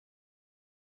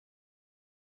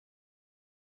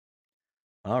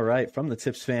All right, from the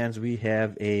Tips fans, we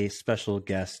have a special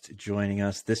guest joining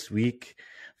us this week,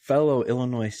 fellow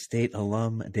Illinois State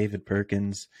alum David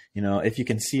Perkins. If you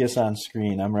can see us on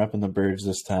screen, I'm repping the Birds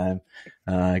this time.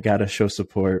 I got to show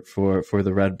support for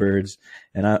the Redbirds,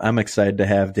 and I'm excited to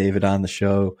have David on the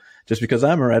show just because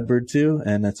I'm a Redbird too,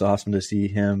 and it's awesome to see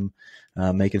him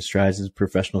making strides in his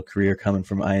professional career coming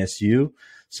from ISU.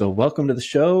 So, welcome to the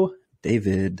show,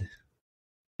 David.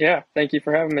 Yeah, thank you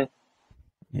for having me.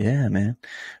 Yeah, man.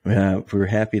 We're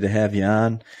happy to have you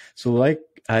on. So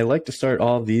I like to start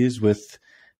all of these with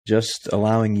just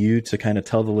allowing you to kind of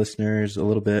tell the listeners a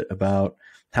little bit about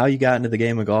how you got into the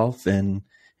game of golf and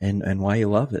why you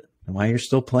love it and why you're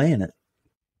still playing it.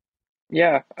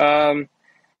 Yeah,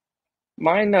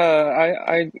 mine.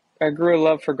 I grew a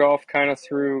love for golf kind of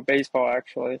through baseball,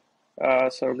 actually.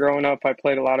 So growing up, I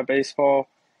played a lot of baseball,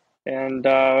 and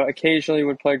occasionally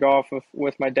would play golf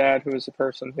with my dad, who was the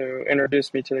person who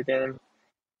introduced me to the game.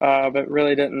 But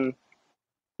really didn't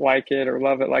like it or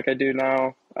love it like I do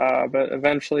now. But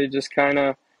eventually, just kind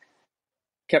of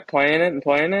kept playing it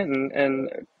and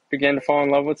began to fall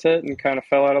in love with it and kind of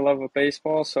fell out of love with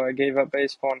baseball. So I gave up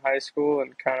baseball in high school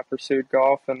and kind of pursued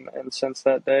golf. And since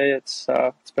that day, it's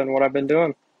been what I've been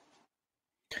doing.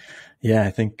 Yeah,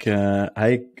 I think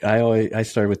I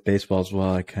started with baseball as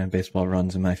well. I kind of baseball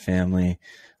runs in my family,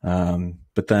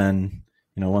 but then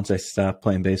once I stopped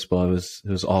playing baseball, it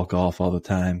was all golf all the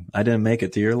time. I didn't make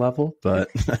it to your level, but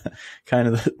kind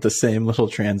of the same little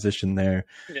transition there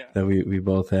Yeah. that we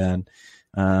both had.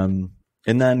 And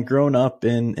then growing up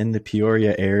in the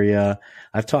Peoria area,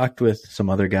 I've talked with some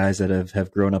other guys that have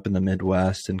grown up in the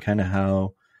Midwest and kind of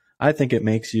how I think it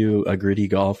makes you a gritty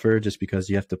golfer just because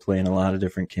you have to play in a lot of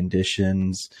different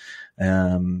conditions.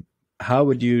 How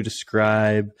would you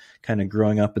describe kind of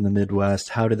growing up in the Midwest?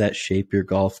 How did that shape your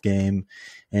golf game?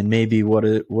 And maybe what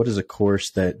is a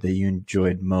course that you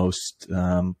enjoyed most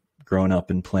growing up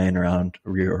and playing around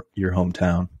your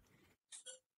hometown?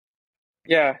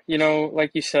 Yeah,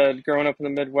 like you said, growing up in the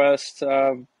Midwest,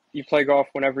 you play golf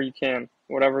whenever you can,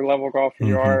 whatever level golfer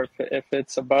you Hmm. are. If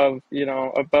it's above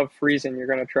freezing, you're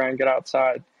going to try and get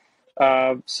outside.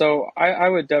 So I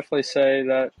would definitely say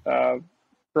that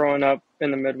growing up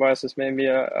in the Midwest has made me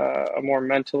a more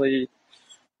mentally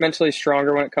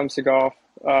stronger when it comes to golf.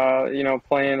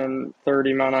 Playing in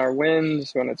 30-mile-an-hour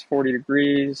winds when it's 40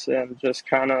 degrees and just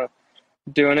kind of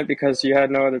doing it because you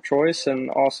had no other choice, and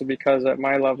also because at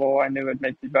my level I knew it'd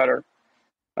make me better.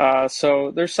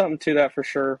 So there's something to that for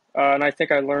sure. And I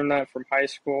think I learned that from high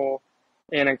school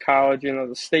and in college.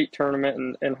 The state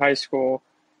tournament in high school,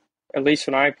 at least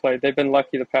when I played, they've been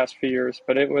lucky the past few years,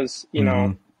 but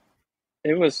Hmm.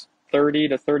 it was 30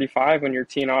 to 35 when you're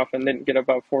teeing off and didn't get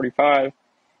above 45.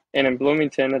 And in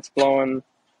Bloomington, it's blowing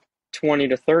 20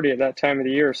 to 30 at that time of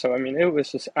the year. So, I mean, it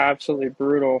was just absolutely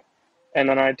brutal. And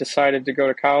then I decided to go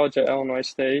to college at Illinois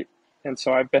State. And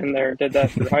so I've been there, did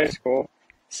that through high school.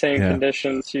 Same Yeah.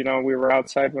 conditions, we were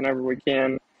outside whenever we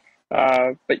can.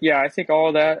 But yeah, I think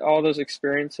all those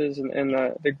experiences and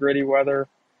the gritty weather,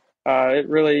 it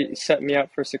really set me up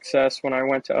for success when I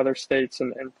went to other states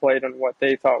and played in what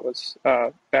they thought was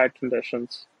bad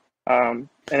conditions. And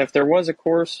if there was a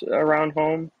course around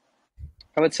home,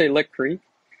 I would say Lick Creek.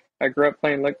 I grew up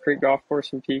playing Lick Creek Golf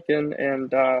Course in Pekin,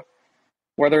 and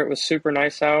whether it was super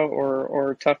nice out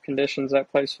or tough conditions,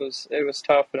 that place was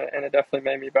tough, and it definitely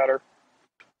made me better.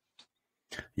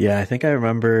 Yeah, I think I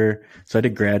remember. So I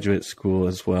did graduate school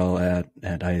as well at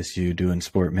ISU doing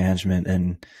sport management,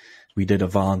 and we did a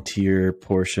volunteer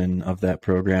portion of that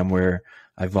program where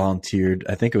I volunteered.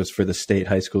 I think it was for the state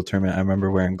high school tournament. I remember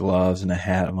wearing gloves and a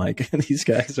hat. I'm like, these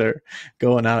guys are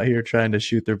going out here trying to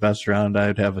shoot their best round.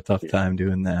 I'd have a tough time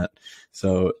doing that.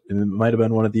 So it might have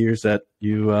been one of the years that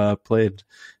you played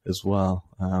as well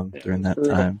Yeah, it during was that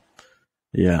brutal. time.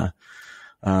 Yeah.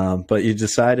 But you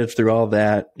decided through all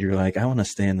that, you're like, I want to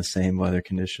stay in the same weather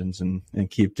conditions and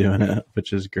keep doing it,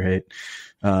 which is great.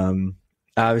 Um,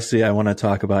 Obviously, I want to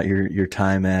talk about your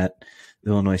time at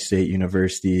Illinois State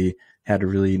University. Had a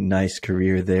really nice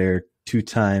career there,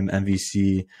 two-time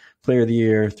MVC Player of the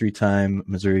Year, three-time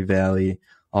Missouri Valley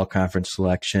All-Conference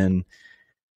selection.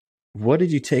 What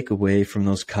did you take away from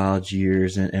those college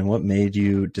years, and what made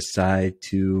you decide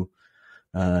to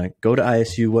go to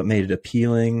ISU? What made it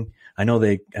appealing? I know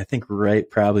I think right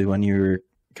probably when you were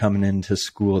coming into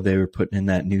school, they were putting in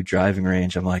that new driving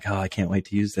range. I'm like, oh, I can't wait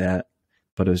to use that.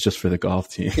 But it was just for the golf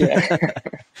team. Yeah.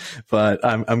 But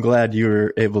I'm glad you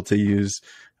were able to use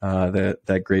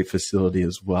that great facility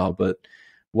as well. But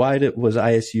was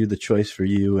ISU the choice for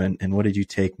you, and what did you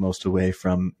take most away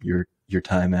from your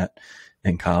time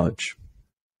in college?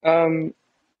 Um,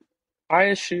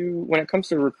 ISU, when it comes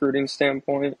to recruiting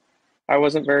standpoint, I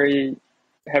wasn't very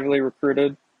heavily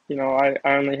recruited. I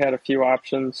only had a few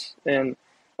options, and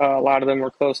a lot of them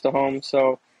were close to home.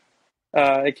 So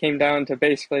it came down to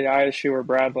basically ISU or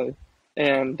Bradley,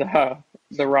 and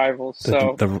the rivals.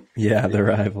 So The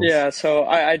rivals. yeah, so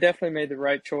I definitely made the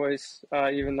right choice,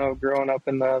 even though growing up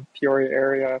in the Peoria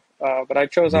area. But I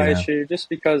chose Yeah. ISU just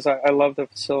because I love the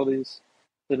facilities,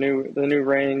 the new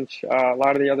range. A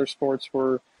lot of the other sports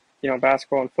were,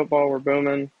 basketball and football were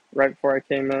booming right before I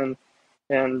came in,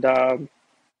 and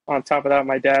on top of that,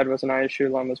 my dad was an ISU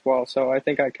alum as well. So I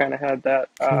think I kind of had that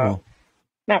Cool.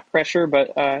 not pressure, but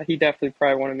he definitely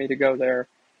probably wanted me to go there.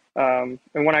 And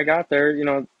when I got there,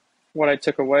 what I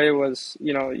took away was,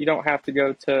 you don't have to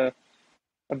go to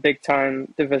a big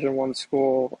time Division I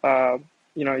school.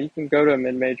 You can go to a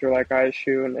mid major like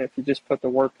ISU, and if you just put the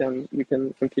work in, you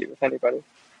can compete with anybody.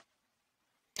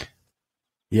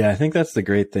 Yeah, I think that's the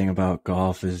great thing about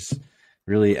golf is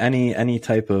really any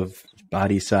type of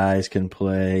body size can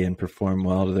play and perform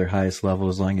well to their highest level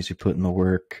as long as you put in the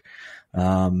work.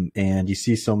 And you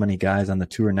see so many guys on the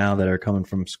tour now that are coming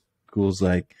from schools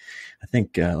like, I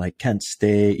think, like Kent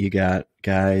State. You got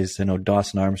guys, I know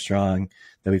Dawson Armstrong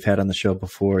that we've had on the show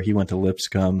before. He went to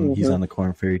Lipscomb. He's Mm-hmm. on the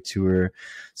Korn Ferry Tour.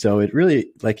 So it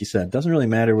really, like you said, doesn't really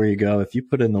matter where you go. If you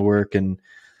put in the work, and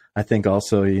I think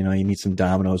also, you need some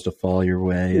dominoes to fall your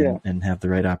way Yeah. and have the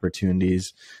right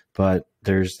opportunities. But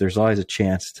there's always a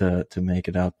chance to make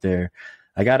it out there.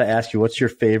 I got to ask you, what's your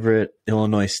favorite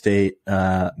Illinois State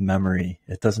memory?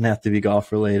 It doesn't have to be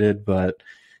golf related, but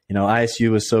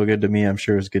ISU was so good to me. I'm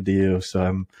sure it was good to you. So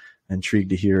I'm intrigued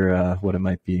to hear what it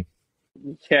might be.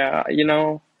 Yeah,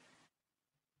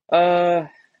 uh,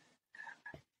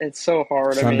 it's so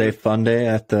hard. I Sunday mean, fun day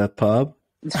at the pub.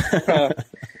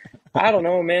 I don't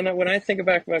know, man. When I think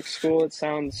back to school, it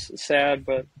sounds sad,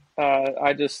 but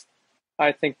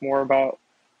I think more about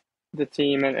the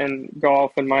team and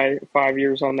golf and my 5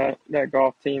 years on that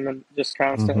golf team and just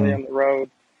constantly Hmm. on the road.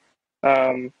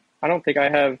 I don't think I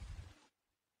have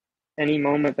any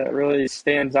moment that really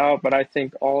stands out, but I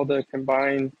think all the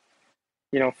combined,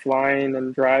 flying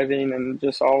and driving and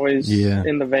just always Yeah.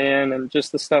 in the van and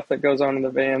just the stuff that goes on in the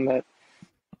van that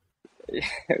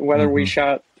whether we Hmm.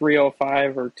 shot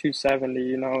 305 or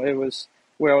 270,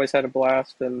 we always had a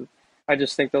blast, and I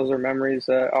just think those are memories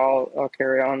that I'll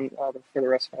carry on for the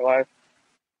rest of my life.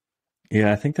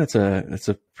 Yeah, I think that's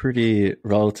a pretty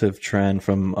relative trend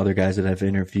from other guys that I've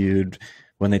interviewed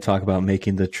when they talk about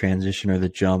making the transition or the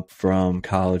jump from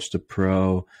college to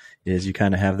pro is you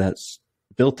kind of have that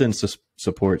built-in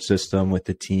support system with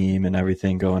the team and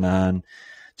everything going on.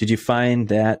 Did you find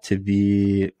that to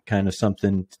be kind of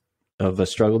something of a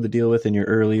struggle to deal with in your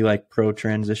early like pro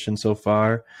transition so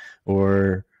far,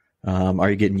 or are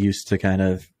you getting used to kind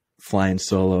of flying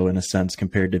solo in a sense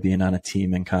compared to being on a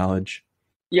team in college?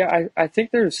 Yeah, I think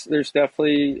there's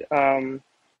definitely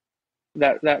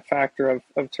that factor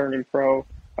of turning pro.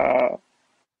 Uh,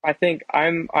 I think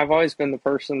I've always been the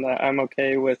person that I'm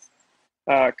okay with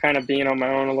kind of being on my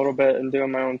own a little bit and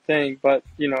doing my own thing, but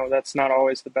that's not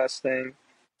always the best thing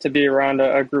to be around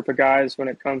a group of guys when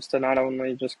it comes to not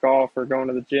only just golf or going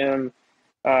to the gym,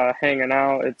 hanging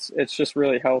out. It's just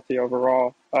really healthy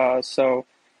overall. So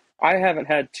I haven't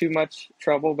had too much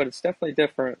trouble, but it's definitely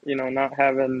different, not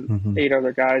having Hmm. 8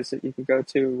 other guys that you can go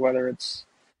to, whether it's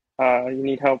you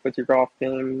need help with your golf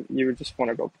game, you just want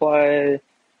to go play,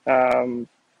 um,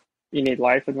 you need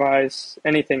life advice,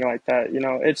 anything like that.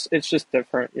 It's just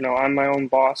different. I'm my own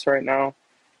boss right now,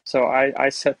 so I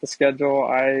set the schedule.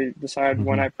 I decide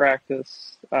when Hmm. I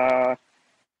practice,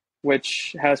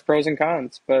 which has pros and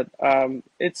cons. But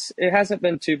it hasn't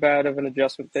been too bad of an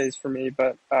adjustment phase for me.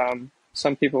 But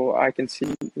some people I can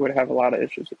see would have a lot of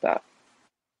issues with that.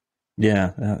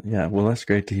 Yeah, yeah. Well, that's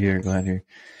great to hear. Glad you're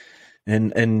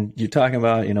and you're talking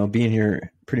about being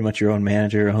your pretty much your own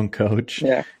manager, your own coach,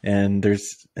 Yeah. and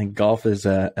golf is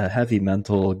a heavy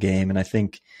mental game, and I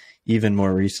think even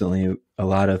more recently, a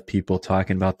lot of people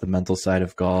talking about the mental side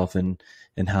of golf and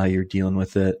how you're dealing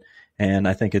with it. And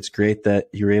I think it's great that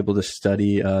you're able to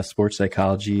study sports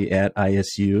psychology at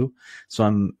ISU. So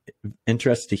I'm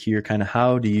interested to hear kind of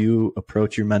how do you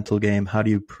approach your mental game? How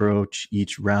do you approach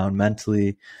each round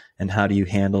mentally? And how do you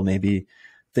handle maybe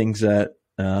things that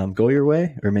go your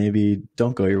way or maybe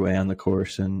don't go your way on the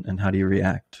course? And how do you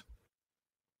react?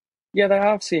 Yeah, that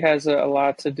obviously has a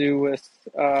lot to do with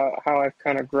how I've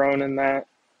kind of grown in that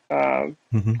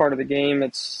Hmm. part of the game.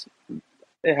 It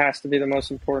has to be the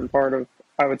most important part of,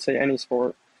 I would say, any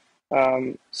sport.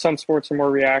 Some sports are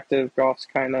more reactive. Golf's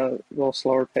kind of a little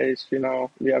slower paced. You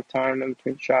have time in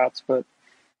between shots, but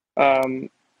um,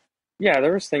 yeah,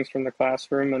 there was things from the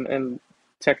classroom and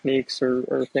techniques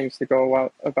or things to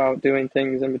go about doing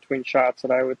things in between shots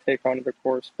that I would take onto the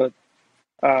course. But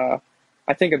uh,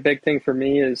 I think a big thing for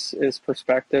me is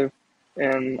perspective,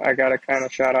 and I got to kind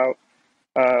of shout out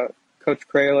uh, Coach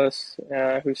Kralis,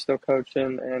 who's still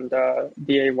coaching, and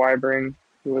D.A. Wybring,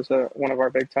 who was one of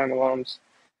our big time alums.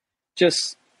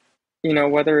 Just,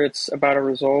 whether it's about a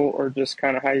result or just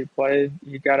kind of how you play,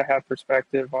 you got to have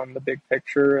perspective on the big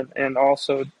picture, and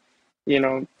also,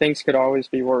 things could always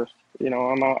be worse.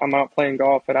 I'm out playing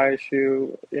golf at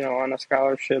ISU, on a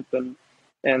scholarship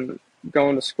and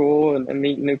going to school and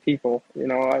meeting new people.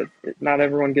 Not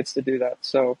everyone gets to do that.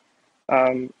 So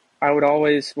I would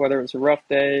always, whether it was a rough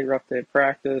day of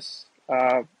practice,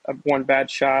 one bad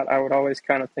shot, I would always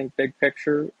kind of think big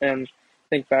picture and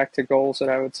think back to goals that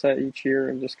I would set each year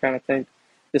and just kind of think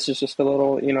this is just a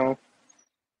little,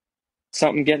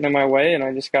 something getting in my way, and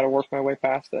I just got to work my way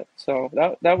past it. So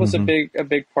that was a Hmm.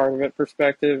 big part of it,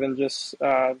 perspective, and just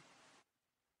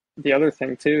the other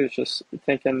thing too is just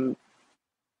thinking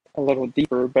a little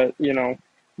deeper. But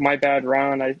my bad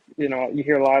round, you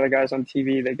hear a lot of the guys on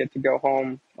TV, they get to go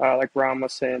home, like Ron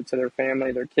was saying, to their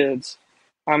family, their kids.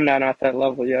 I'm not at that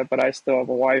level yet, but I still have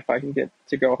a wife I can get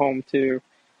to go home to,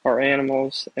 our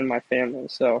animals, and my family.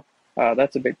 So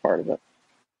that's a big part of it.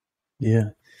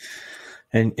 Yeah.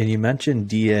 And you mentioned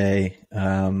DA.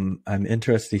 I'm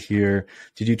interested to hear,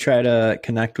 did you try to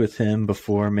connect with him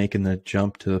before making the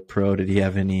jump to the pro? Did he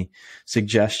have any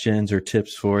suggestions or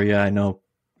tips for you? I know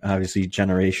obviously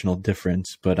generational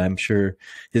difference, but I'm sure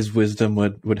his wisdom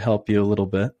would help you a little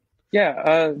bit.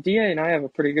 Yeah, DA and I have a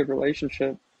pretty good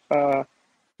relationship. Uh,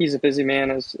 he's a busy man,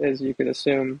 as you could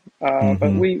assume, but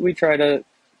Hmm. we try to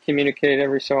communicate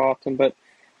every so often. But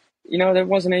there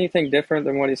wasn't anything different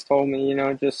than what he's told me.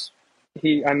 Just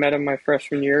I met him my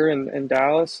freshman year in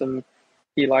Dallas, and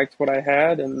he liked what I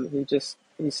had, and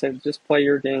he said, just play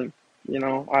your game.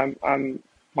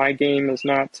 My game is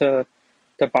not to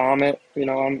bomb it.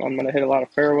 I'm going to hit a lot of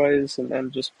fairways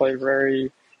and just play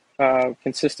very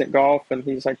consistent golf. And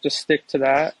he's like, just stick to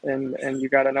that, and you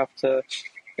got enough to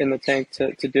in the tank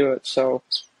to do it. So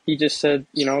he just said,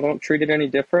 don't treat it any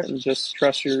different, and just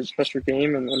trust your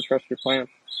game and trust your plan.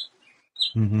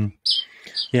 Hmm.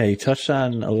 Yeah, you touched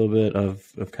on a little bit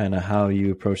of kind of how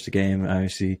you approach the game.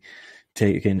 Obviously,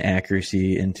 taking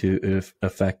accuracy into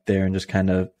effect there and just kind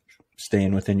of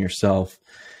staying within yourself.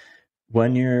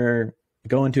 When you're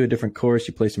going to a different course,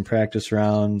 you play some practice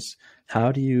rounds.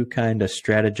 How do you kind of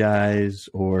strategize,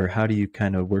 or how do you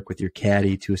kind of work with your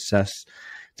caddy to assess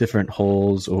different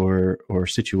holes or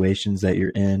situations that you're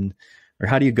in? Or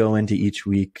how do you go into each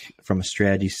week from a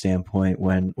strategy standpoint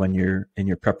when you're in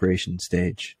your preparation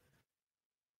stage?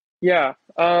 Yeah,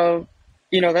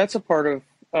 that's a part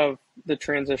of the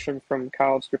transition from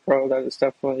college to pro that has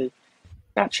definitely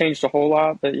not changed a whole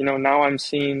lot. But now I'm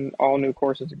seeing all new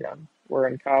courses again. Where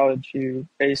in college you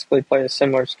basically play a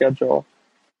similar schedule,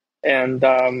 and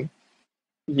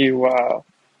you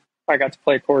I got to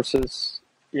play courses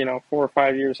 4 or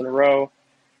 5 years in a row.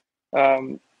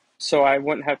 Um, so I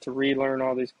wouldn't have to relearn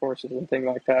all these courses and things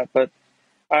like that. But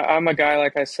I'm a guy,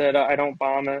 like I said, I don't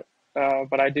bomb it,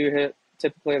 but I do hit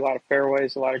typically a lot of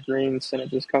fairways, a lot of greens, and it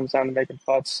just comes down to making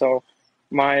putts. So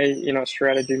my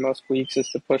strategy most weeks is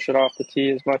to push it off the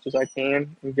tee as much as I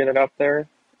can and get it up there.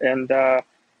 And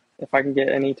if I can get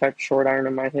any type of short iron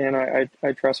in my hand,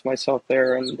 I trust myself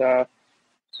there. And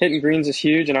hitting greens is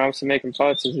huge, and obviously making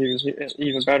putts is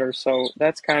even better. So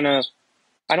that's kind of,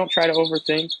 I don't try to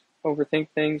overthink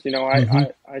things. Hmm.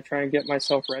 I try and get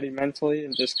myself ready mentally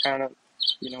and just kind of,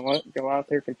 go out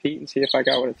there, compete, and see if I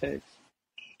got what it takes.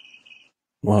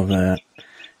 Love that.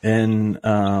 And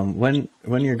when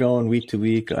you're going week to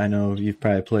week, I know you've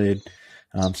probably played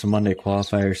some Monday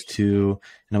qualifiers too,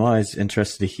 and I'm always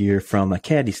interested to hear from a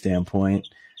caddy standpoint.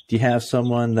 Do you have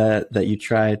someone that you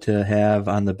try to have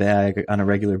on the bag on a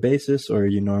regular basis, or are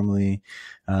you normally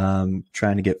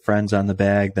trying to get friends on the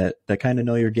bag that kind of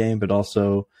know your game, but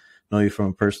also know you from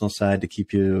a personal side to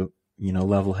keep you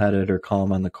level headed or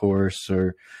calm on the course,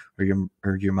 or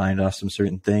your mind off some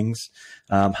certain things?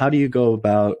 How do you go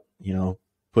about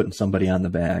putting somebody on the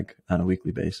bag on a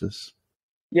weekly basis?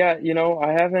 Yeah,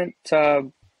 I haven't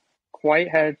quite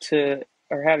had to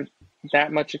or had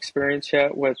that much experience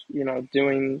yet with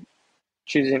doing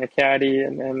choosing a caddy,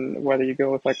 and whether you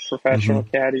go with like a professional Hmm.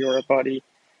 caddy or a buddy.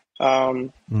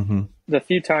 Um, Hmm. the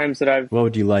few times that What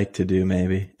would you like to do,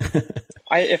 maybe?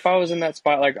 if I was in that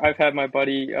spot, like I've had my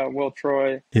buddy Will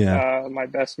Troy, Yeah, my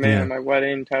best man at yeah. my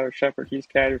wedding, Tyler Shepard, he's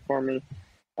caddied for me.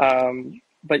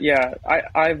 But yeah,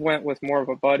 I went with more of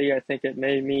a buddy. I think it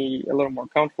made me a little more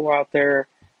comfortable out there.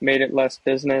 made it less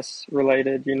business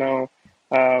related,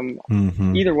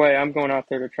 Either way, I'm going out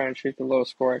there to try and shoot the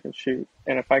lowest score I can shoot.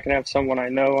 And if I can have someone I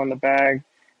know on the bag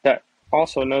that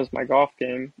also knows my golf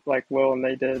game, like Will and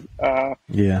they did,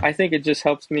 Yeah. I think it just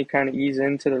helps me kind of ease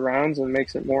into the rounds and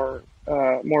makes it more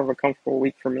of a comfortable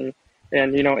week for me.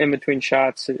 And in between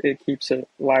shots, it keeps it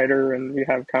lighter, and we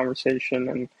have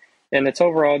conversation, and it's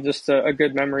overall just a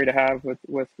good memory to have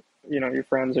with your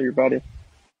friends or your buddy.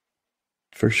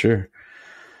 For sure.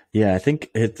 Yeah, I think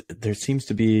there seems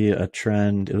to be a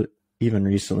trend even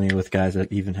recently with guys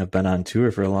that even have been on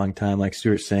tour for a long time. Like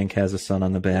Stuart Sink has a son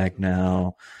on the bag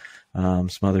now. Some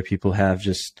other people have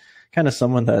just kind of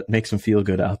someone that makes them feel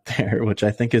good out there, which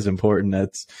I think is important.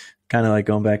 That's kind of like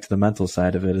going back to the mental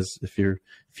side of it, is if you're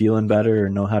feeling better or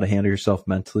know how to handle yourself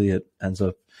mentally, it ends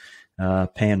up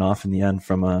paying off in the end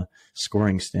from a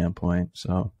scoring standpoint.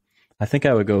 So I think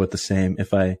I would go with the same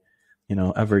if I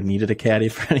ever needed a caddy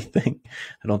for anything.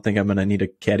 I don't think I'm going to need a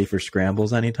caddy for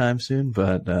scrambles anytime soon,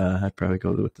 but I'd probably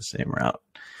go with the same route.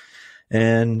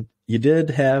 And you did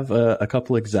have a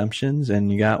couple exemptions,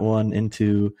 and you got one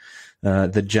into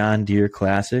the John Deere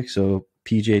Classic. So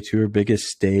PGA Tour, biggest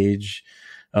stage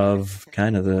of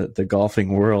kind of the golfing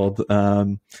world.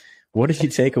 What did you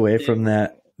take away from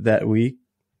that week?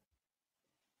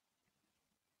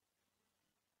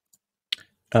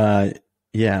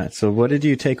 Yeah. So what did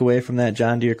you take away from that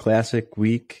John Deere Classic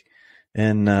week,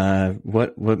 and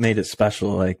what made it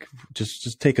special? Like,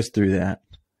 just take us through that.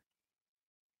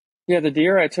 Yeah, the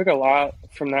Deere, I took a lot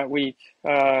from that week.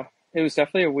 It was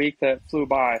definitely a week that flew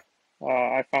by.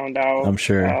 I found out, I'm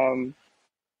sure,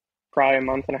 probably a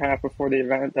month and a half before the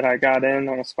event that I got in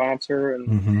on a sponsor,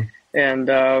 and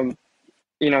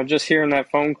just hearing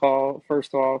that phone call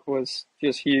first off was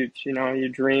just huge. You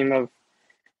dream of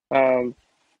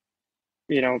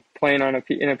playing in a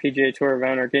PGA Tour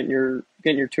event or getting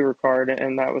your tour card,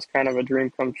 and that was kind of a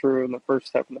dream come true in the first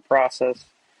step in the process.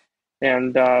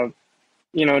 And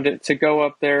to go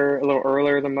up there a little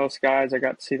earlier than most guys, I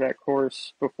got to see that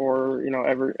course before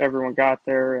everyone got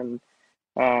there, and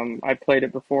I played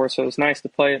it before, so it was nice to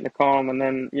play it in the calm. And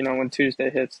then when Tuesday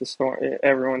hits, the storm,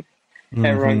 everyone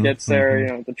gets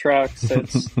there. The trucks,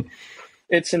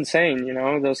 it's insane.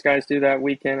 Those guys do that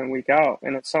week in and week out,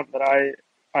 and it's something that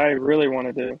I really want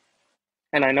to do,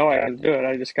 and I know I can do it.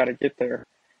 I just got to get there.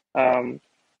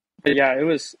 But yeah,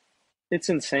 it's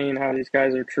insane how these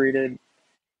guys are treated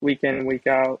week in and week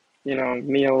out.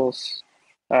 Meals,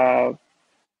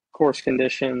 course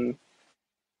condition,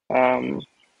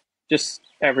 just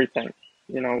everything.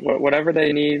 Whatever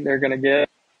they need, they're going to get,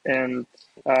 and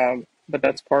but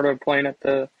that's part of playing at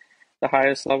the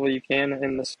highest level you can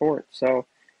in the sport. So,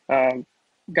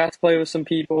 got to play with some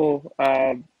people.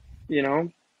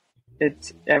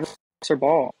 It's everyone's their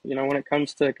ball. When it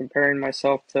comes to comparing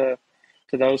myself to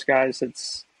those guys,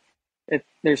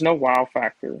 there's no wow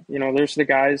factor. There's the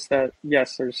guys that,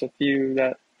 yes, there's a few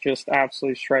that just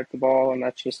absolutely strike the ball, and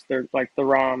that's just they're like the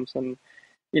Roms and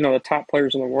the top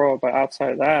players in the world. But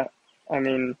outside of that, I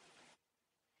mean,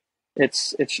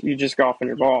 it's you just golfing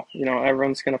your ball.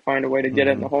 Everyone's going to find a way to get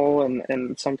it in the hole,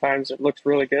 and sometimes it looks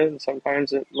really good, and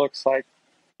sometimes it looks like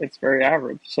it's very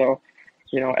average. So,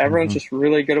 everyone's just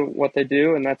really good at what they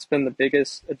do, and that's been the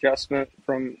biggest adjustment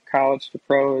from college to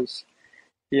pro is,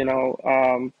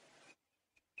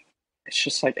 it's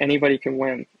just like anybody can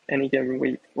win any given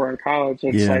week. Where in college,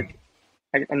 it's like,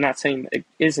 I'm not saying it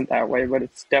isn't that way, but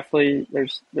it's definitely,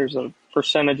 there's a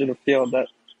percentage of the field that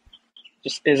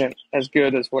just isn't as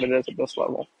good as what it is at this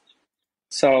level.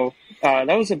 So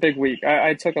that was a big week.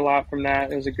 I took a lot from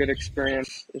that. It was a good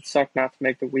experience. It sucked not to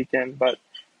make the weekend, but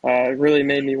it really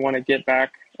made me want to get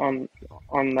back on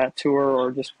that tour,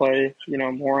 or just play,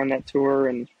 more on that tour.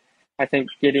 And I think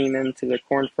getting into the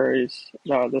Corn Ferries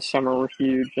this summer were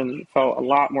huge, and felt a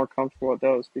lot more comfortable with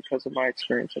those because of my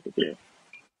experience at the Deere.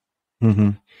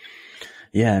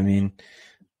 Yeah, I mean,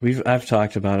 I've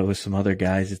talked about it with some other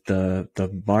guys.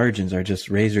 The margins are just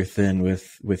razor thin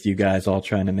with you guys all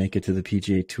trying to make it to the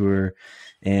PGA Tour,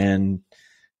 and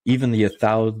even the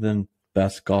 1,000th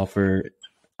best golfer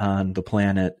on the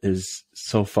planet is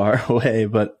so far away,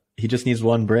 but he just needs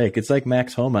one break. It's like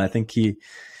Max Homa. I think he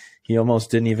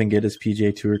almost didn't even get his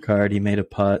PGA Tour card. He made a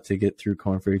putt to get through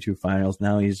Corn Ferry 2 finals.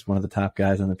 Now he's one of the top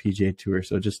guys on the PGA Tour.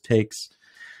 So it just takes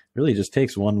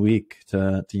 1 week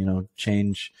to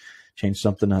change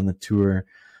something on the tour.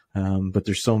 But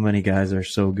there's so many guys that are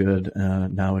so good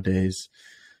nowadays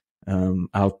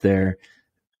out there.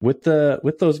 With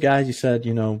those guys, you said,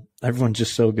 everyone's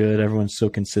just so good. Everyone's so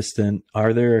consistent.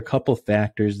 Are there a couple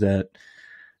factors that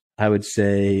I would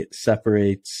say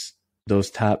separates those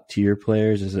top tier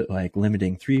players? Is it like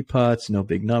limiting 3 putts, no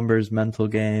big numbers, mental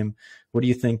game? What do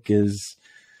you think is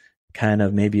kind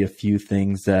of maybe a few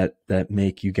things that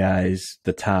make you guys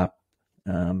the top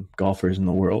golfers in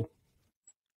the world?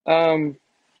 Um,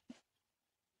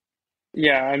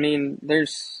 yeah, I mean,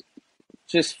 there's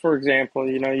just for example,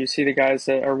 you see the guys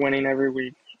that are winning every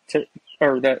week,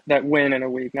 or that win in a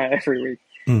week, not every week.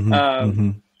 Hmm. Uh, Hmm.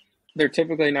 they're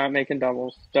typically not making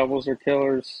doubles. Doubles are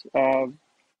killers.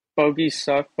 Bogeys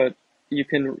suck, but you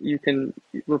can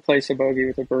replace a bogey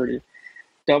with a birdie.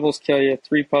 Doubles kill you.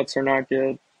 3 putts are not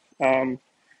good. Um,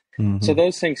 so Hmm.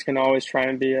 those things can always try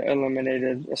and be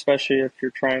eliminated, especially if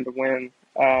you're trying to win.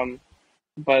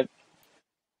 But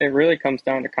it really comes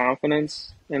down to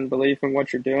confidence and belief in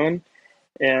what you're doing.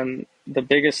 And the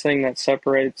biggest thing that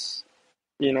separates,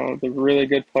 the really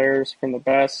good players from the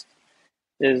best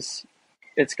is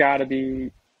it's got to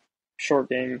be short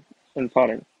game and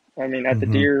putting. I mean, at the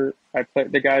Hmm. Deer,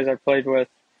 the guys I played with.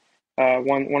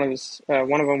 One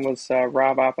of them was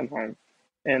Rob Oppenheim,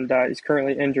 and he's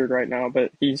currently injured right now.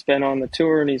 But he's been on the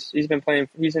tour, and he's been playing.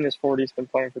 He's in his 40s, been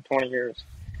playing for 20 years.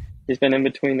 He's been in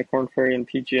between the Korn Ferry and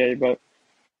PGA, but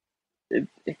it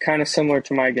kind of similar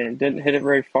to my game. Didn't hit it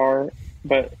very far,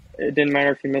 but it didn't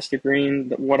matter if he missed a green.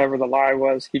 Whatever the lie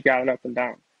was, he got it up and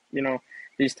down. You know,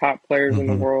 these top players in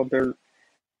the Hmm. world,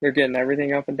 they're getting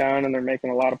everything up and down, and they're making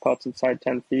a lot of putts inside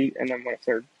 10 feet. And then if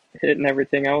they're hitting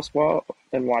everything else well,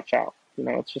 then watch out.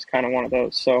 It's just kind of one of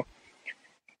those. So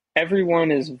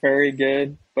everyone is very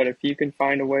good, but if you can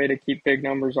find a way to keep big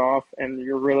numbers off and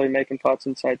you're really making putts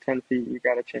inside 10 feet, you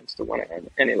got a chance to win at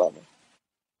any level.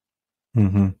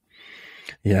 Hmm.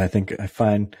 Yeah, I think I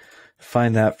find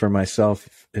that for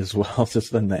myself as well.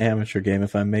 Just in the amateur game,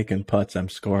 if I'm making putts, I'm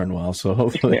scoring well. So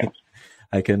hopefully Yeah.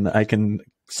 I can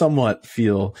somewhat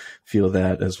feel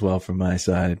that as well from my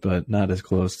side, but not as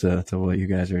close to what you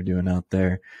guys are doing out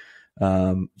there.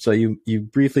 So you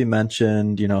briefly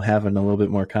mentioned, having a little bit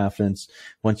more confidence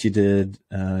once you did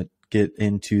get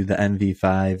into the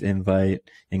NV5 invite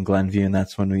in Glenview, and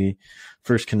that's when we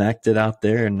first connected out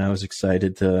there. And I was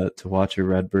excited to watch a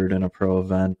Redbird in a pro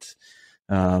event.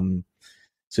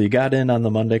 So you got in on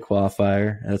the Monday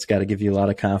qualifier. That's got to give you a lot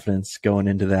of confidence going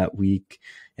into that week.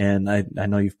 And I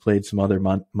know you've played some other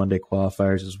Monday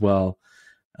qualifiers as well.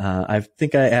 I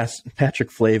think I asked Patrick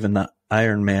Flavin, the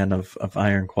Iron Man of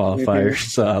Iron Mm-hmm.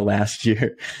 qualifiers last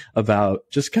year, about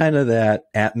just kind of that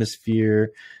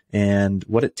atmosphere and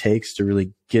what it takes to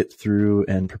really get through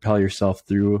and propel yourself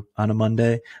through on a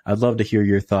Monday. I'd love to hear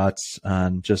your thoughts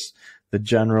on just the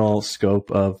general scope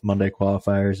of Monday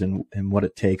qualifiers and what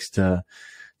it takes to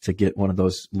get one of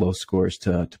those low scores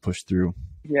to push through.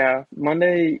 Yeah.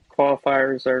 Monday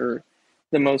qualifiers are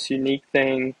the most unique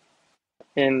thing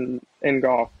in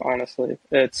golf, honestly.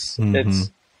 Mm-hmm.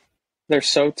 They're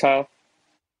so tough,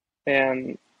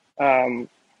 and um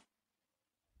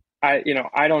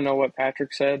I don't know what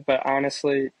Patrick said, but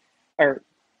honestly, or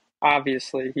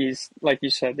obviously, he's like you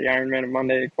said, the Ironman of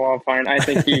Monday qualifying. I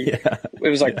think Yeah, it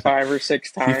was like yeah. 5 or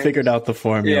 6 He figured times. out the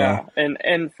formula. Yeah,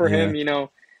 and for Yeah.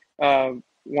 him,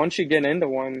 once you get into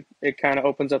one, it kind of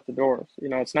opens up the doors.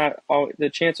 It's not all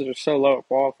the chances are so low at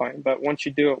qualifying, but once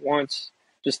you do it once,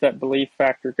 just that belief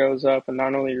factor goes up, and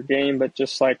not only your game, but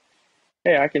just like,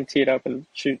 hey, I can tee it up and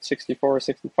shoot 64 or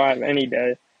 65 any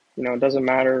day. It doesn't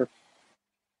matter.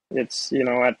 It's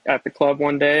at the club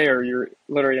one day or you're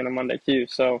literally in a Monday queue.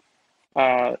 So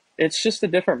it's just a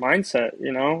different mindset.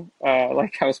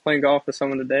 Like I was playing golf with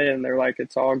someone today, and they're like,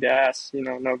 "It's all gas,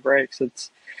 no brakes." That's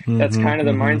Mm-hmm. kind of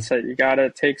the Mm-hmm. mindset. You got to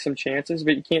take some chances,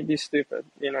 but you can't be stupid.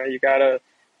 You got to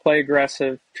play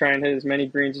aggressive, try and hit as many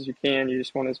greens as you can. You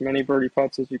just want as many birdie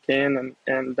putts as you can,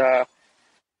 and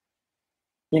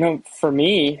for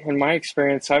me, in my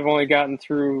experience, I've only gotten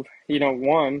through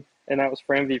one, and that was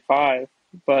for MV5.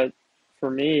 But for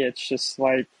me, it's just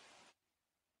like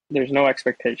there's no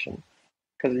expectation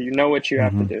because you know what you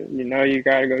have to Mm-hmm. do. You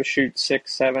got to go shoot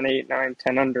 6, 7, 8, 9,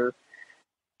 10 under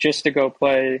just to go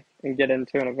play and get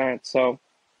into an event. So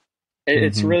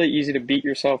it's Mm-hmm. really easy to beat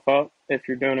yourself up if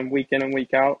you're doing them week in and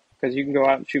week out because you can go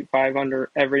out and shoot 5 under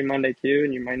every Monday queue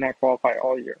and you might not qualify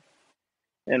all year.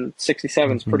 And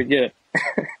 67 is Mm-hmm. pretty good.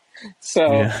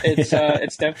 So Yeah. it's Yeah.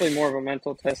 it's definitely more of a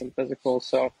mental test than physical.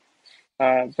 So,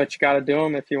 but you got to do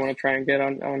them if you want to try and get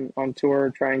on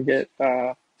tour, try and get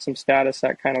some status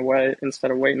that kind of way instead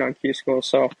of waiting on Q school.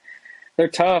 So they're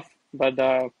tough, but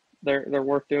they're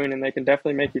worth doing, and they can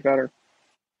definitely make you better.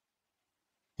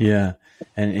 Yeah.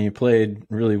 And you played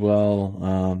really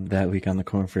well that week on the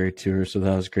Korn Ferry Tour, so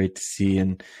that was great to see,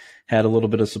 and had a little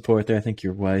bit of support there. I think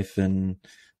your wife and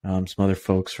Some other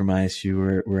folks from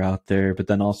ISU were out there, but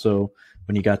then also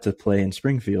when you got to play in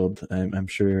Springfield, I'm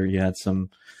sure you had some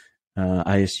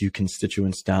ISU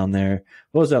constituents down there.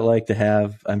 What was that like to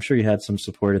have? I'm sure you had some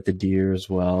support at the Deer as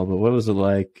well, but what was it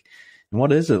like, and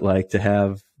what is it like to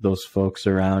have those folks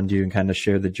around you and kind of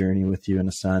share the journey with you in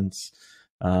a sense?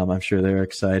 I'm sure they're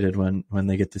excited when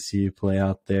they get to see you play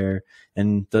out there,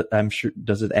 and I'm sure,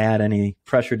 does it add any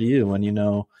pressure to you when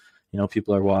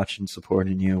people are watching,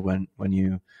 supporting you when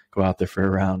you go out there for a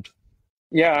round?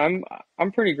 Yeah,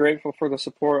 I'm pretty grateful for the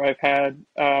support I've had.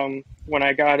 When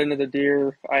I got into the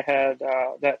Deer, I had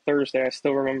that Thursday. I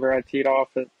still remember I teed off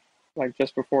at like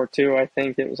just before two. I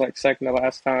think it was like second to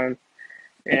last time,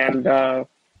 and I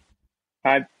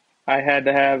I had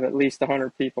to have at least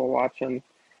 100 people watching.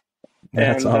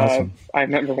 That's And awesome. I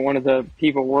remember one of the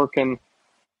people working.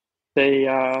 They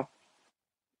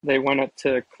they went up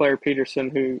to Claire Peterson,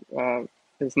 who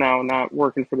is now not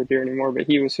working for the Deer anymore, but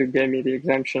he was who gave me the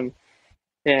exemption.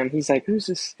 And he's like, "Who's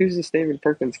this? Who's this David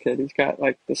Perkins kid? He's got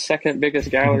like the second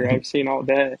biggest gallery I've seen all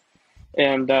day."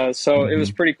 And so it was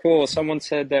Hmm. pretty cool. Someone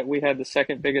said that we had the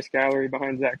second biggest gallery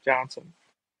behind Zach Johnson.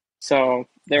 So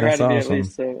there had That's to be at awesome.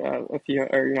 least a few,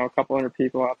 or a couple hundred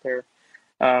people out there.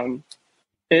 Um,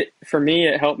 it for me,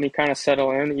 it helped me kind of settle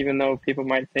in, even though people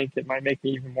might think it might make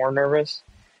me even more nervous.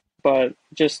 But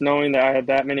just knowing that I had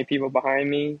that many people behind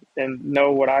me and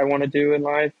know what I want to do in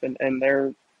life, and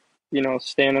they're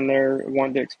standing there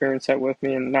wanting to experience that with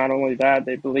me. And not only that,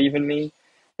 they believe in me.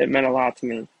 It meant a lot to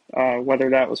me, whether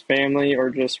that was family or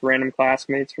just random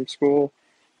classmates from school.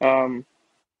 Um,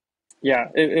 yeah,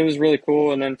 it was really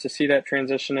cool. And then to see that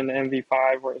transition into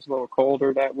MV5 where it was a little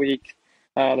colder that week,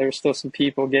 there was still some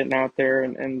people getting out there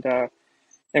and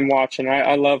watching.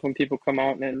 I love when people come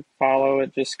out and follow.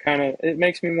 It just kind of it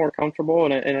makes me more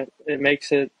comfortable, and it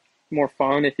makes it more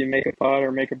fun if you make a putt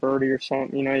or make a birdie or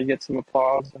something. You get some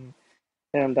applause,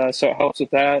 and so it helps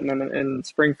with that. And then in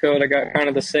Springfield, I got kind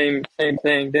of the same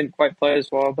thing. Didn't quite play as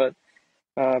well, but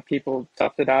people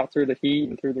toughed it out through the heat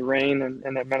and through the rain,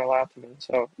 and it meant a lot to me.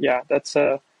 So yeah, that's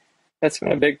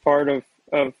been a big part of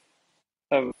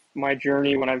of my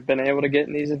journey when I've been able to get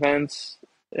in these events,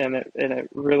 and it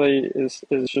really is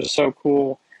just so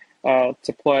cool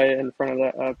to play in front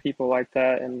of people like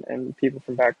that and people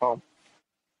from back home.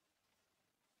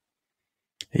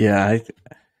 Yeah,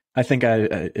 I think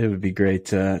it would be great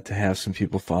to have some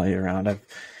people follow you around.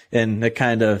 And that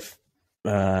kind of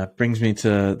brings me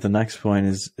to the next point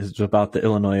is about the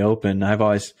Illinois Open. I've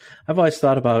always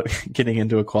thought about getting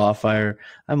into a qualifier.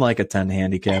 I'm like a 10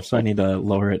 handicap, so I need to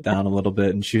lower it down a little bit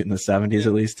and shoot in the 70s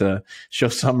at least to show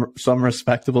some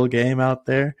respectable game out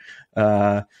there.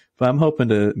 But I'm hoping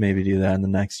to maybe do that in the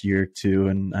next year or two.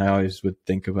 And I always would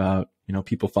think about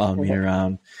people following me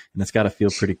around, and it's got to feel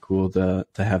pretty cool to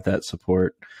have that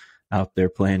support out there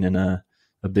playing in a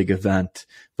big event.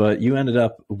 But you ended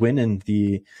up winning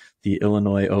the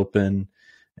Illinois Open,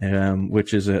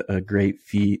 which is a great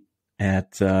feat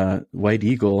at White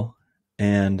Eagle.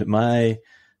 And my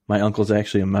uncle's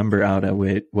actually a member out at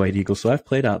White Eagle, so I've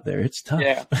played out there. It's tough.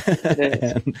 Yeah, it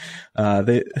is.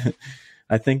 And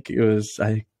I think it was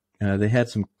they had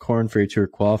some Corn Ferry Tour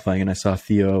qualifying, and I saw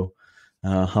Theo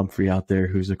Humphrey out there,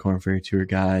 who's a Corn Ferry Tour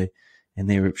guy, and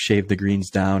they shaved the greens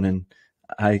down, and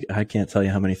I can't tell you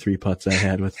how many three putts I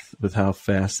had with how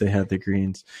fast they had the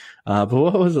greens. But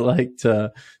what was it like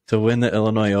to win the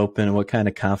Illinois Open, and what kind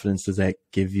of confidence does that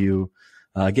give you,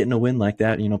 getting a win like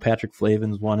that? Patrick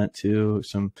Flavin's won it too.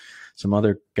 Some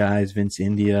other guys, Vince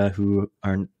India, who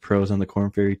aren't pros on the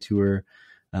Corn Ferry Tour.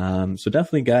 So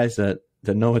definitely guys that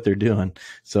know what they're doing.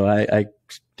 So I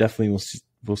definitely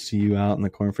will see you out in the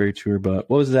Corn Ferry Tour. But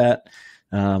what was that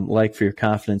like for your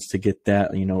confidence to get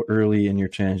that, early in your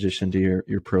transition to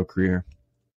your pro career?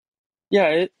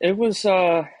 Yeah, it was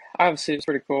obviously it's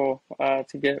pretty cool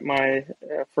to get my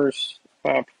first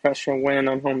professional win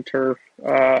on home turf.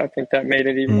 I think that made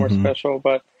it even more Hmm. special.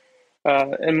 But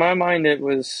in my mind, it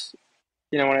was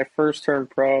when I first turned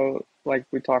pro, like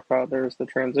we talked about, there was the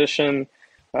transition.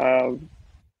 Uh,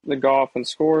 the golf and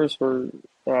scores were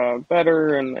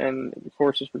better, and the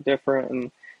courses were different,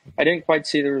 and I didn't quite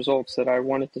see the results that I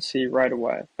wanted to see right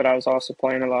away. But I was also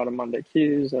playing a lot of Monday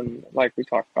cues, and like we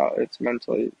talked about, it's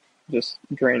mentally just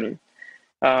draining.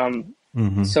 Um,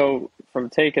 Hmm. so from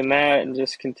taking that and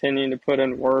just continuing to put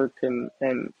in work and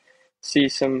see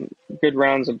some good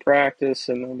rounds of practice,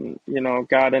 and then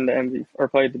got into MV or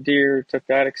played the Deer, took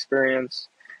that experience,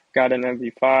 got in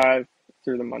MV5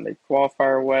 through the Monday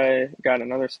qualifier way, got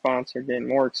another sponsor, gained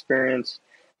more experience.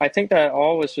 I think that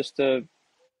all was just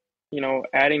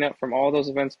adding up from all those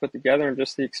events put together and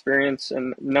just the experience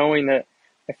and knowing that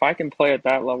if I can play at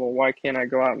that level, why can't I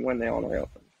go out and win the Illinois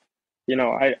Open?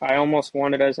 I almost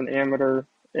won it as an amateur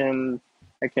in,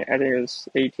 I think it was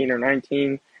 18 or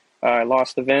 19. I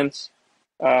lost to Vince.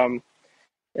 And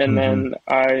Mm-hmm. then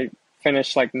I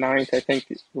finished like ninth, I think,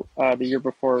 the year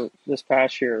before this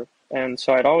past year. And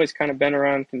so I'd always kind of been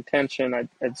around contention.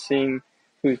 I'd seen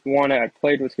who's won it. I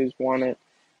played with who's won it.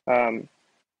 Um,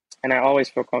 and I always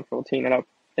feel comfortable teeing it up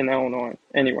in Illinois,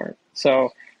 anywhere.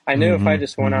 So I knew if I Mm-hmm.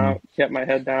 just went Mm-hmm. out, kept my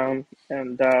head down,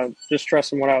 and just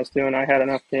trusting what I was doing, I had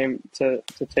enough game to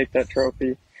take that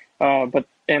trophy.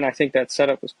 And I think that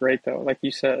setup was great, though. Like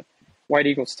you said, White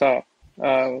Eagle's tough.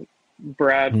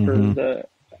 Brad for Mm-hmm. the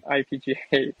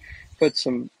IPGA put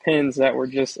some pins that were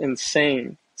just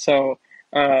insane. So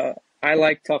I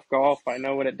like tough golf. I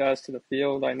know what it does to the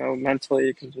field. I know mentally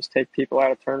it can just take people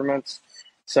out of tournaments.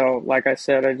 So, like I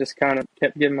said, I just kind of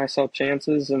kept giving myself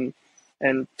chances and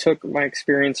took my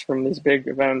experience from these big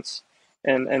events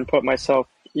and put myself,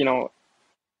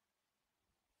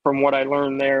 from what I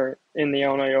learned there in the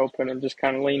Illinois Open and just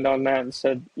kind of leaned on that and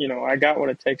said, I got what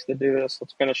it takes to do this.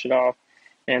 Let's finish it off,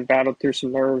 and battled through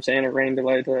some nerves and a rain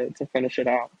delay to finish it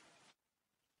out.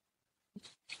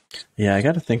 Yeah, I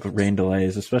got to think with rain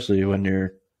delays, especially when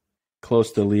you're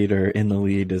close to the lead or in the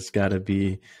lead, has got to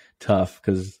be tough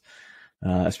because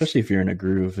especially if you're in a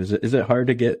groove. Is it hard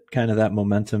to get kind of that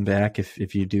momentum back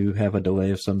if you do have a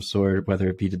delay of some sort, whether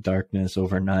it be the darkness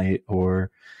overnight or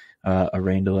a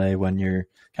rain delay when you're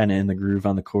kind of in the groove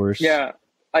on the course? Yeah,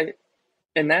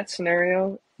 in that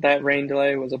scenario, that rain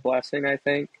delay was a blessing, I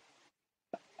think.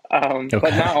 But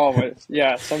Okay. not always.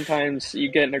 Yeah, sometimes you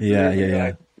get in a Yeah, groove yeah, and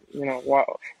you're yeah. like,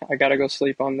 wow, I got to go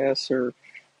sleep on this or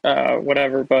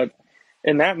whatever. But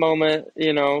in that moment,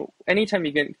 anytime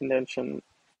you get in contention,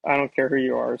 I don't care who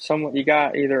you are. Someone you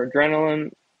got either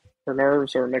adrenaline or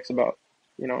nerves or a mix of both.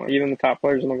 Even the top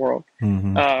players in the world.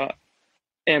 Mm-hmm. Uh,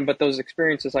 but those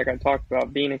experiences, like I talked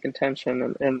about, being in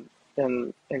contention and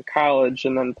in college,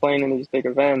 and then playing in these big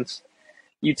events,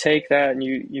 you take that and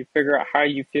you figure out how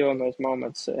you feel in those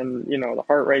moments, and the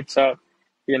heart rate's up.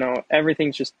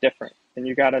 Everything's just different, and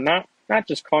you got to not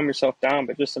just calm yourself down,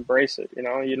 but just embrace it.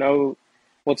 You know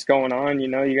what's going on.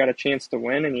 You got a chance to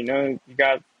win, and you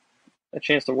got a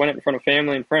chance to win it in front of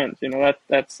family and friends.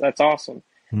 That's awesome.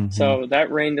 Mm-hmm. So that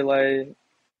rain delay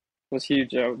was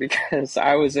huge, though, because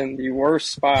I was in the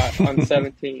worst spot on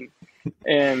 17,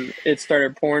 and it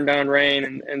started pouring down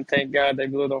rain, and thank God they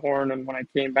blew the horn. And when I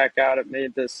came back out, it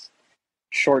made this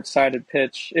short-sided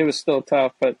pitch. It was still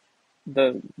tough, but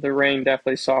the rain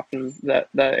definitely softened that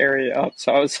area up,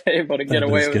 so I was able to get That is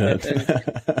away with good.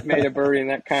 it and made a birdie, and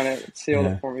that kind of sealed it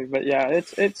Yeah. for me. But yeah,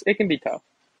 it can be tough.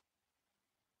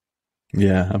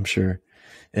 Yeah, I'm sure.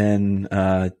 And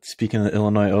speaking of the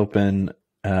Illinois Open,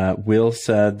 Will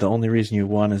said the only reason you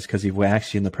won is because he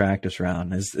waxed you in the practice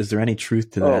round. Is there any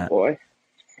truth to Oh that? boy.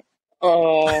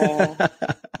 Oh,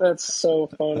 that's so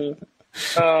funny.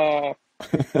 Uh,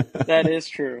 that is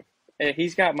true.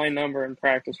 He's got my number in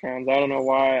practice rounds. I don't know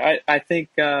why. I think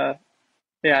yeah,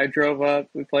 I drove up.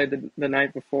 We played the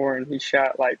night before, and he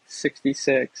shot like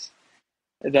 66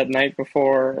 that night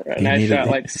before, and He I needed, shot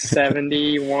like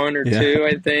 71 or yeah, two,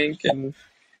 I think, and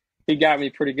he got me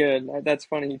pretty good. That's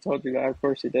funny. He told you that. Of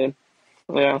course he did.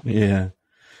 Yeah. yeah,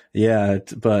 yeah.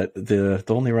 But the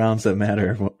only rounds that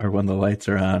matter are when the lights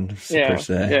are on, per Yeah.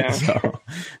 se. Yeah.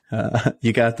 So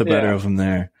you got the better Yeah. of him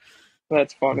there.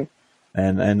 That's funny.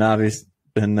 And obviously,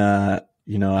 and I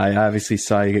obviously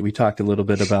saw you. We talked a little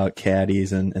bit about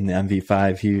caddies and the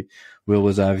MV5. Will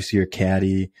was obviously your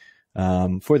caddy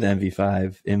for the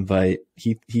MV5 invite.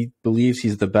 He believes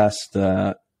he's the best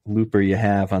looper you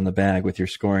have on the bag with your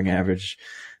scoring average.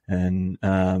 And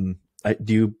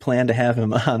do you plan to have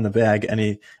him on the bag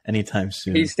anytime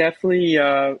soon? He's definitely.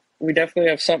 We definitely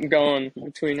have something going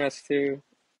between us two.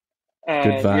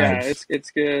 Good Yeah, vibes.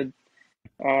 it's good.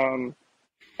 Um,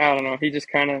 I don't know. He just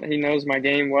he knows my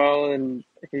game well, and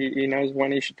he knows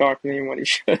when he should talk to me and when he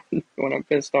shouldn't when I'm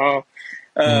pissed off.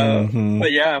 Mm-hmm.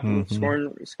 But yeah,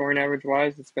 Mm-hmm. scoring average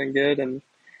wise, it's been good, and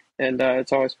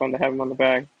it's always fun to have him on the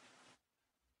bag.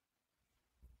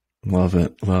 Love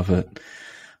it. Love it.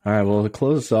 All right. Well, to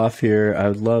close us off here, I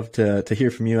would love to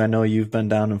hear from you. I know you've been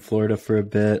down in Florida for a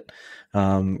bit,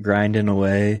 grinding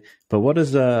away. But what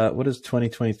does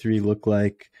 2023 look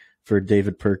like for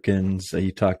David Perkins?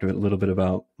 You talked a little bit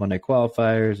about Monday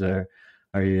qualifiers. Or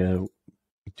are you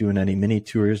doing any mini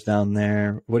tours down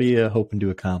there? What are you hoping to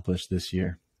accomplish this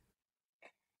year?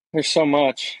 There's so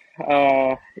much.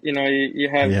 You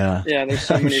have Yeah, There's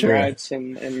so I'm many sure. rides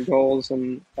and goals,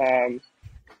 and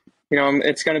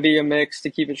it's going to be a mix. To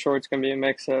keep it short, it's going to be a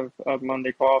mix of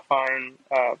Monday qualifying,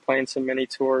 playing some mini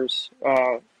tours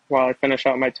while I finish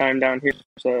out my time down here.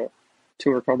 There's a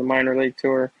tour called the Minor League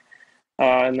Tour.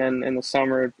 And then in the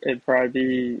summer, it'd probably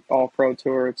be all pro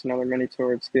tour. It's another mini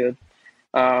tour. It's good.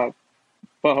 Uh,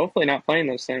 but hopefully not playing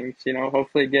those things,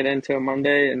 hopefully get into a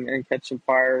Monday and catch some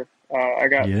fire. I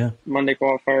got Yeah. Monday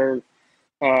qualifier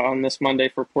on this Monday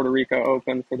for Puerto Rico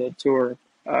Open for the tour.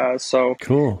 So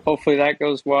Cool. hopefully that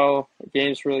goes well. The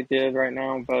game's really good right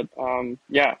now, but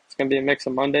yeah, it's gonna be a mix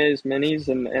of Mondays, minis,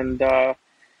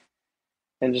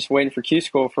 and just waiting for Q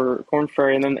School for Corn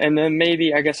Ferry, and then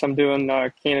maybe I guess I'm doing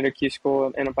Canada Q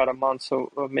School in about a month,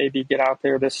 so maybe get out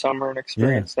there this summer and Yeah.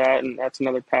 experience that, and that's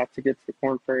another path to get to the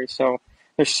Corn Ferry. So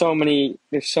there's so many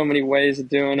ways of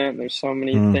doing it, and there's so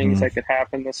many things Mm-hmm. that could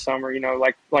happen this summer.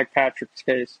 Like Patrick's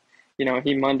case, he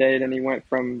Mondayed and he went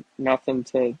from nothing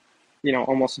to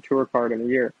almost a tour card in a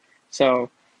year. So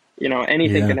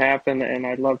anything Yeah. can happen, and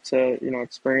I'd love to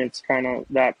experience kind of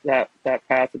that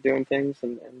path of doing things,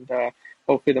 and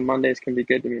hopefully the Mondays can be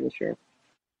good to me this year.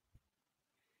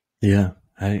 Yeah.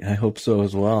 I hope so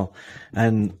as well.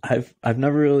 And I've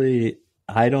never really,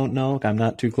 I don't know. I'm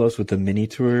not too close with the mini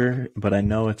tour, but I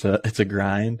know it's a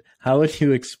grind. How would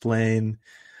you explain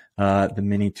the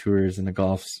mini tours in the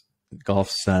golf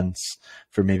sense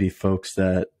for maybe folks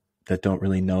that don't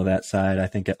really know that side? I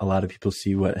think a lot of people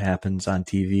see what happens on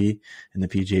TV in the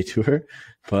PGA Tour,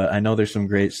 but I know there's some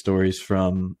great stories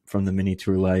from the mini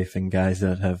tour life and guys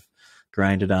that have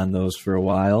grinded on those for a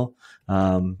while.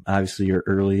 Obviously, you're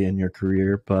early in your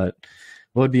career, but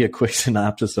what would be a quick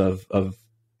synopsis of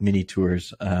mini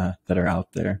tours that are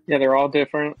out there? Yeah, they're all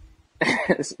different.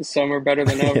 Some are better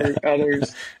than Yeah,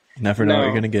 others. never know what you're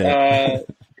No, gonna get.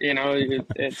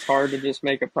 it's hard to just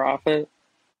make a profit.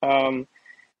 Um,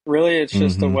 Really, it's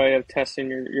just a Hmm. way of testing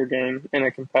your game in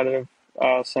a competitive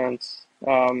sense.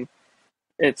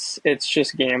 It's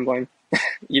just gambling.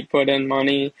 You put in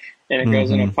money and it goes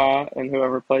in a Hmm. pot, and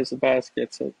whoever plays the best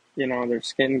gets it. There's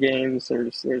skin games,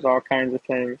 there's all kinds of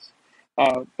things.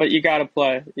 But you got to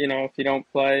play. If you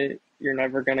don't play, you're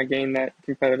never going to gain that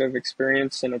competitive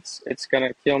experience, and it's going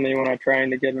to kill me when I'm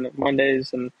trying to get in at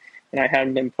Mondays and I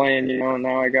hadn't been playing, and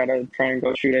now I got to try and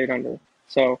go shoot 8 under.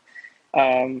 So,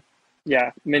 um,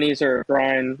 yeah, minis are a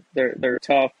grind. They're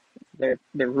tough. They're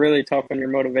really tough on your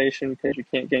motivation because you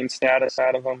can't gain status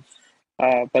out of them.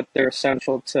 But they're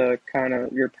essential to kind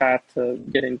of your path to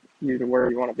getting you to where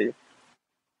you want to be.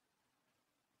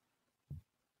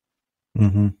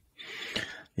 Hmm.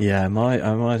 Yeah, I'm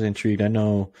always intrigued. I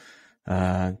know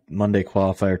Monday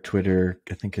qualifier Twitter.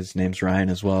 I think his name's Ryan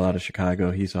as well, out of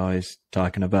Chicago. He's always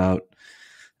talking about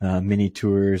mini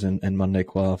tours and Monday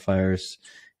qualifiers,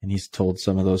 and he's told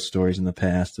some of those stories in the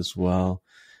past as well.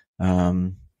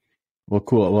 Um, well,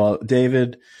 cool. Well,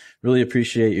 David, really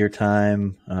appreciate your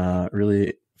time.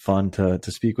 Really fun to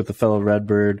speak with a fellow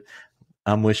Redbird.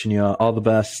 I'm wishing you all the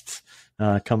best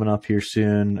coming up here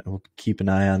soon. We'll keep an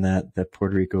eye on that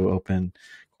Puerto Rico Open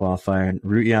qualifier and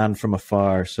root you on from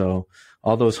afar. So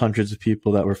all those hundreds of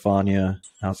people that were following you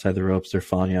outside the ropes, they're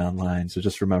following you online. So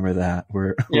just remember that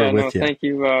we're Yeah, no, with you. thank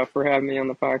you for having me on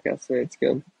the podcast today. It's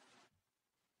good.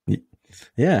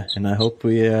 Yeah, and I hope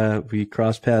we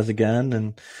cross paths again,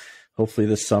 and hopefully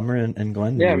this summer in Yeah,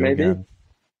 Glenview maybe. again.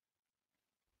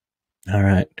 All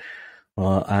right.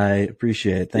 Well, I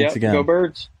appreciate it. Thanks Yep, go again.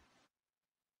 Birds.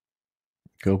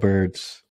 Go Birds.